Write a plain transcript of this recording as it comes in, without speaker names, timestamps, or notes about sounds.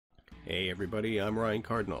Hey everybody, I'm Ryan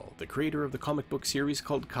Cardinal, the creator of the comic book series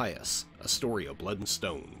called Caius, a story of blood and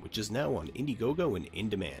stone, which is now on Indiegogo and in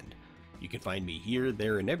demand. You can find me here,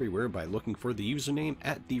 there, and everywhere by looking for the username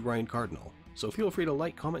at @TheRyanCardinal, so feel free to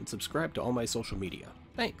like, comment, and subscribe to all my social media.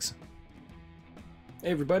 Thanks! Hey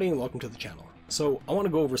everybody, and welcome to the channel. So, I want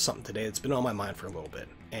to go over something today that's been on my mind for a little bit,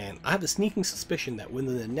 and I have a sneaking suspicion that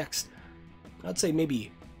within the next, I'd say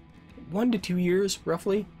maybe 1 to 2 years,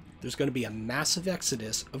 roughly, there's going to be a massive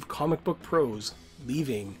exodus of comic book pros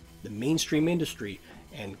leaving the mainstream industry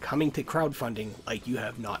and coming to crowdfunding like you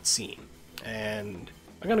have not seen. And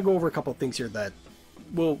I'm going to go over a couple of things here that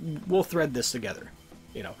we'll thread this together.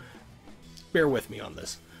 You know, bear with me on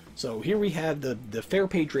this. So here we have the fair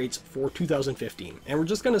page rates for 2015, and we're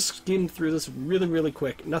just going to skim through this really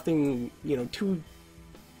quick. Nothing, you know, too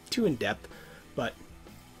in depth, but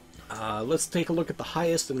let's take a look at the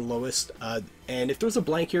highest and lowest, and if there's a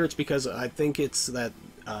blank here, it's because I think it's that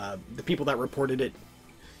the people that reported it,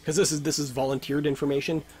 because this is volunteered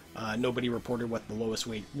information, nobody reported what the lowest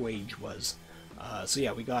wage was. So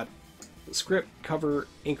yeah, we got the script, cover,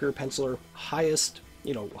 inker, penciler, highest,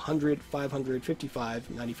 you know, 100, 500, 55,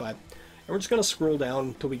 95, and we're just going to scroll down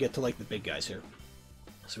until we get to like the big guys here.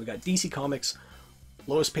 So we got DC Comics,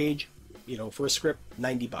 lowest page, you know, for a script,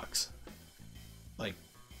 $90. Like,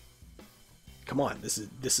 come on, this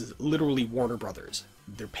is literally Warner Brothers.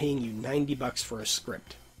 They're paying you $90 for a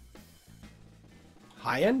script.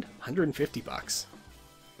 High end, $150.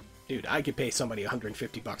 Dude, I could pay somebody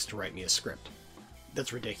 $150 to write me a script.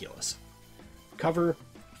 That's ridiculous. Cover,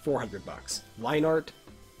 $400. Line art,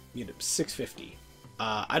 you know, $650.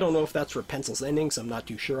 I don't know if that's for pencils and inks. I'm not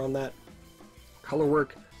too sure on that. Color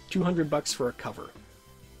work, $200 for a cover.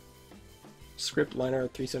 Script, line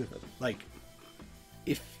art, $375. Like,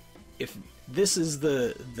 if this is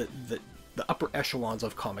the upper echelons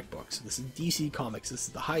of comic books. This is DC Comics. This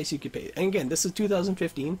is the highest you could pay. And again, this is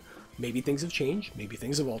 2015. Maybe things have changed. Maybe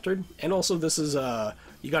things have altered. And also, this is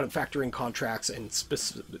you got to factor in contracts and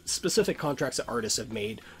specific contracts that artists have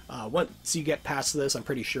made. Once you get past this, I'm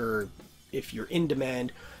pretty sure if you're in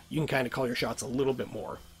demand, you can kind of call your shots a little bit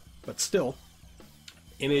more. But still,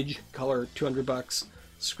 image, color, $200.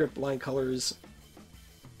 Script, line, colors,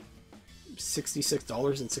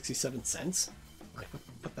 $66.67. Like,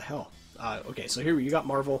 what the hell? Okay, so here you got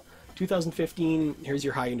Marvel 2015. Here's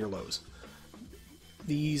your high and your lows.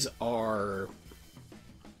 These are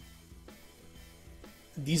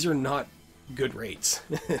not good rates.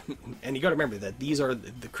 And you got to remember that these are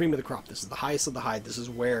the cream of the crop. This is the highest of the high. This is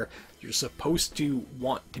where you're supposed to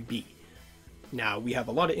want to be. Now, we have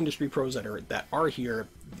a lot of industry pros that are here.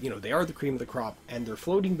 You know, they are the cream of the crop, and they're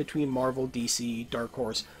floating between Marvel, DC, Dark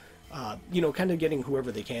Horse, you know, kind of getting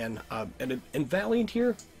whoever they can. And Valiant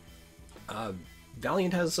here,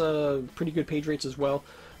 Valiant has pretty good page rates as well,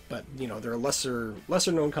 but, you know, they're a lesser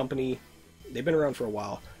known company. They've been around for a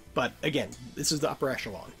while, but again, this is the upper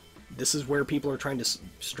echelon. This is where people are trying to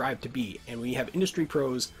strive to be, and we have industry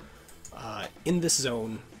pros in this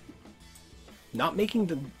zone not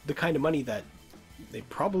making the kind of money that they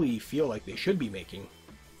probably feel like they should be making.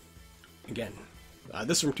 Again,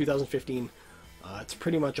 this is from 2015. It's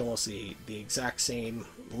pretty much almost the exact same,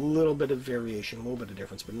 little bit of variation, a little bit of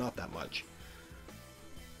difference, but not that much.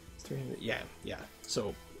 Yeah.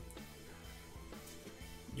 So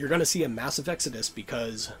you're going to see a massive exodus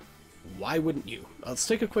because why wouldn't you? Let's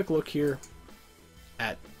take a quick look here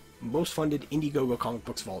at most funded Indiegogo comic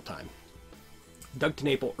books of all time. Doug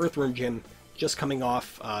TenNapel, Earthworm Jim, just coming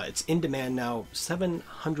off. It's in demand now,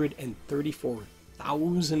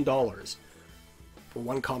 $734,000 for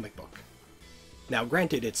one comic book. Now,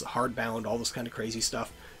 granted, it's hardbound, all this kind of crazy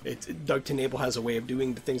stuff. Doug TenNapel has a way of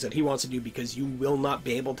doing the things that he wants to do because you will not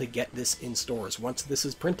be able to get this in stores. Once this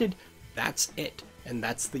is printed, that's it. And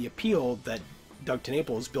that's the appeal that Doug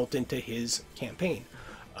TenNapel has built into his campaign.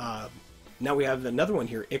 Now we have another one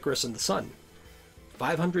here, Icarus and the Sun.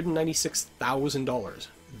 $596,000.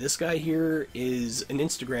 This guy here is an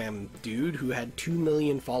Instagram dude who had 2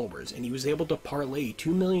 million followers, and he was able to parlay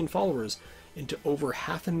 2 million followers into over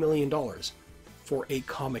 $500,000 for a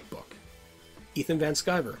comic book. Ethan Van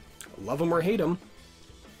Sciver, love him or hate him,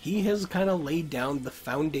 he has kind of laid down the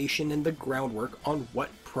foundation and the groundwork on what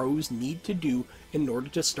pros need to do in order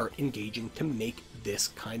to start engaging to make this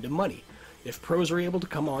kind of money. If pros are able to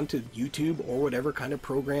come on to YouTube or whatever kind of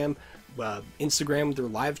program, Instagram, their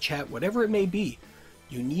live chat, whatever it may be,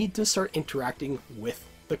 you need to start interacting with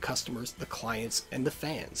the customers, the clients, and the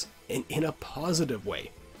fans, and in a positive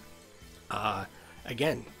way.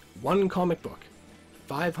 Again, one comic book,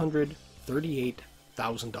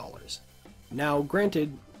 $538,000. Now,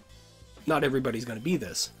 granted, not everybody's going to be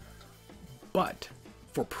this, but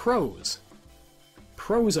for pros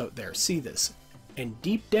out there see this, and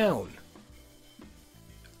deep down,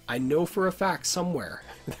 I know for a fact somewhere,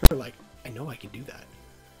 they're like, I know I can do that.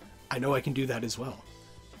 I know I can do that as well.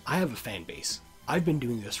 I have a fan base. I've been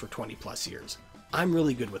doing this for 20 plus years. I'm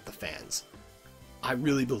really good with the fans. I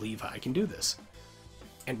really believe I can do this.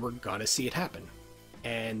 And we're gonna see it happen.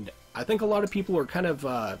 And I think a lot of people are kind of,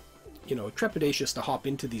 you know, trepidatious to hop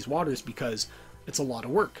into these waters because it's a lot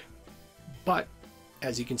of work. But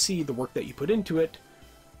as you can see, the work that you put into it,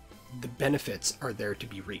 the benefits are there to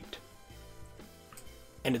be reaped.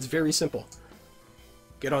 And it's very simple.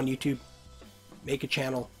 Get on YouTube, make a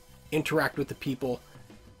channel, interact with the people,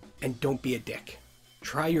 and don't be a dick.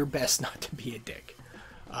 Try your best not to be a dick.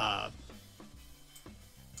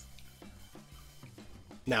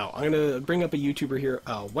 Now, I'm going to bring up a YouTuber here,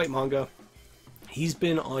 White Manga. He's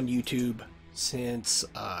been on YouTube since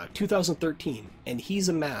 2013, and he's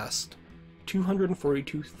amassed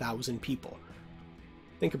 242,000 people.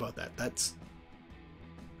 Think about that. That's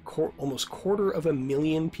almost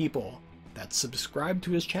 250,000 people that subscribe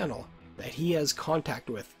to his channel that he has contact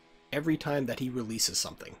with every time that he releases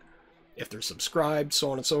something. If they're subscribed,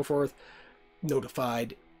 so on and so forth,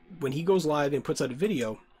 notified. When he goes live and puts out a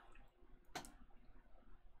video,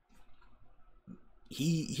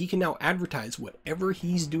 he can now advertise whatever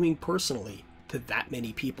he's doing personally to that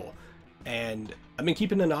many people. And I've been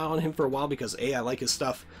keeping an eye on him for a while because A, I like his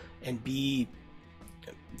stuff, and B,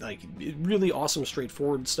 like, really awesome,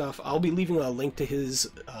 straightforward stuff. I'll be leaving a link to his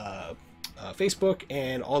Facebook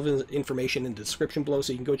and all of his information in the description below,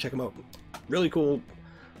 so you can go check him out. Really cool.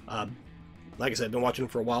 Like I said, I've been watching him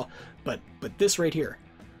for a while, but this right here,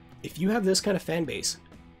 if you have this kind of fan base,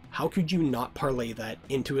 how could you not parlay that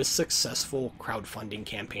into a successful crowdfunding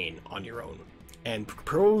campaign on your own? And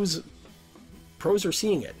pros are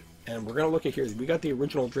seeing it, and we're gonna look at here. We got the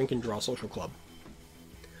original Drink and Draw Social Club.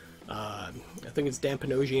 I think it's Dan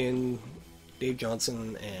Panosian, Dave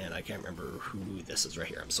Johnson, and I can't remember who this is right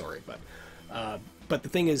here. I'm sorry, but the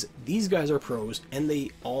thing is, these guys are pros, and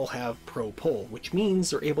they all have pro pull, which means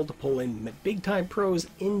they're able to pull in big-time pros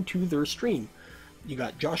into their stream. You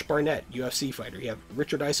got Josh Barnett, UFC fighter. You have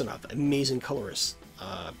Richard Isonoff, amazing colorist.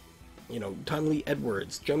 You know, Tom Lee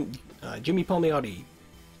Edwards, Jimmy Palmiotti,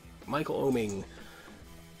 Michael Oeming,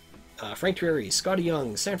 Frank Terry, Scotty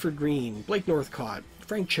Young, Sanford Green, Blake Northcott,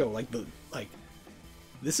 Frank Cho. Like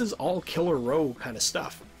this is all killer row kind of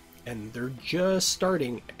stuff, and they're just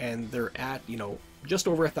starting, and they're at, you know, just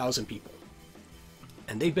over 1,000 people,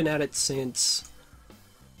 and they've been at it since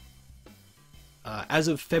as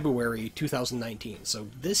of February 2019. So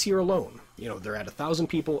this year alone, you know, they're at 1,000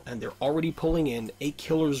 people, and they're already pulling in a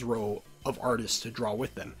killer's row of artists to draw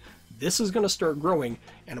with them. This is going to start growing,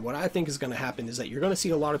 and what I think is going to happen is that you're going to see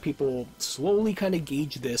a lot of people slowly kind of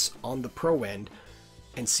gauge this on the pro end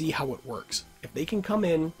and see how it works. If they can come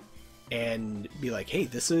in and be like, hey,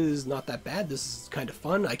 this is not that bad, this is kind of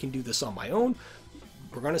fun, I can do this on my own,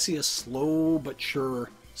 we're going to see a slow but sure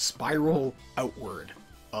spiral outward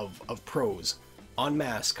of pros en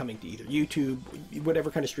masse coming to either YouTube,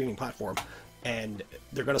 whatever kind of streaming platform, and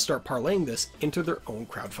they're going to start parlaying this into their own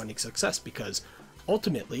crowdfunding success, because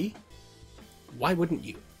ultimately, why wouldn't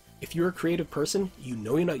you? If you're a creative person, you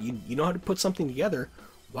know how to put something together,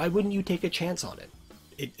 why wouldn't you take a chance on it?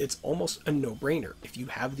 It's almost a no-brainer. If you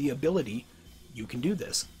have the ability, you can do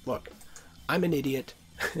this. Look, I'm an idiot,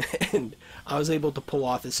 and I was able to pull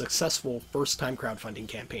off a successful first-time crowdfunding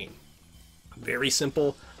campaign. Very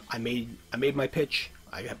simple. I made my pitch.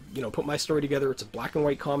 I have, you know, put my story together. It's a black and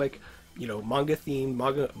white comic, you know, manga themed,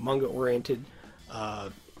 manga oriented,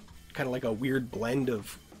 kind of like a weird blend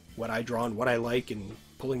of what I draw and what I like, and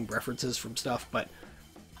pulling references from stuff. But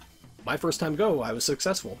my first time go, I was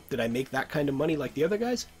successful. Did I make that kind of money like the other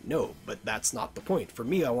guys? No, but that's not the point. For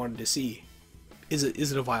me, I wanted to see, is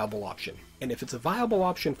it a viable option? And if it's a viable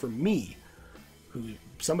option for me,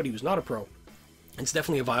 somebody who's not a pro, it's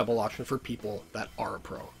definitely a viable option for people that are a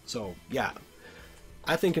pro. So yeah,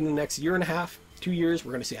 I think in the next year and a half, 2 years,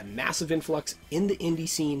 we're going to see a massive influx in the indie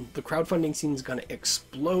scene. The crowdfunding scene is going to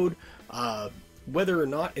explode. Whether or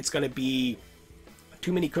not it's going to be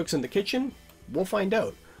too many cooks in the kitchen, we'll find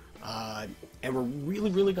out. And we're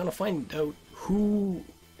really going to find out who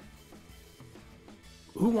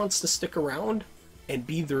wants to stick around and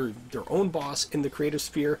be their own boss in the creative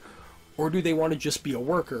sphere, or do they want to just be a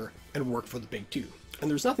worker and work for the big two? And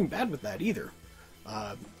there's nothing bad with that either.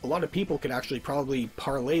 A lot of people could actually probably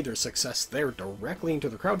parlay their success there directly into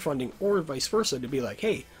the crowdfunding, or vice versa, to be like,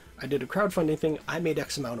 hey, I did a crowdfunding thing, I made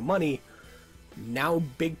X amount of money, now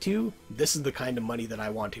big two, this is the kind of money that I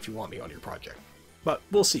want if you want me on your project. But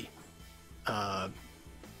we'll see.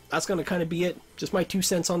 that's going to kind of be it. Just my 2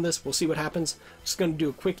 cents on this. We'll see what happens. Just going to do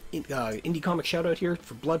a quick indie comic shout out here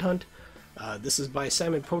for BLOODHUNT. This is by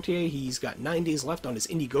Simon Pothier. He's got 9 days left on his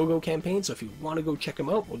INDIEGOGO campaign, so if you want to go check him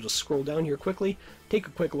out, we'll just scroll down here quickly, take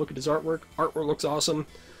a quick look at his artwork. Artwork looks awesome.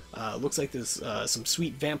 Looks like there's some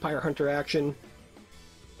sweet vampire hunter action.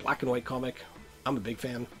 Black and white comic. I'm a big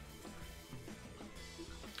fan.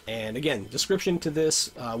 And again, description to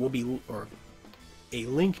this will be, or a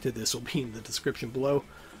link to this will be in the description below.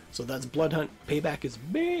 So that's BLOODHUNT, Payback is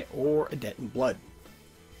Meh, or A Debt in Blood.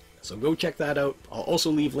 So go check that out. I'll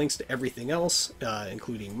also leave links to everything else,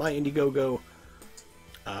 including my INDIEGOGO,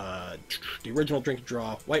 the original Drink and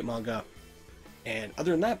Draw, White Manga, and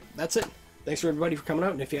other than that, that's it. Thanks for everybody for coming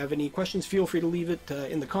out, and if you have any questions, feel free to leave it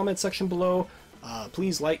in the comment section below.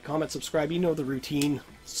 Please like, comment, subscribe, you know the routine.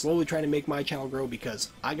 Slowly trying to make my channel grow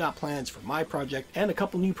because I got plans for my project and a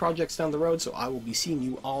couple new projects down the road, so I will be seeing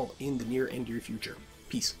you all in the near and dear future.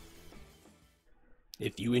 Peace.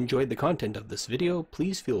 If you enjoyed the content of this video,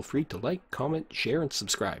 please feel free to like, comment, share, and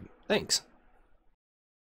subscribe. Thanks.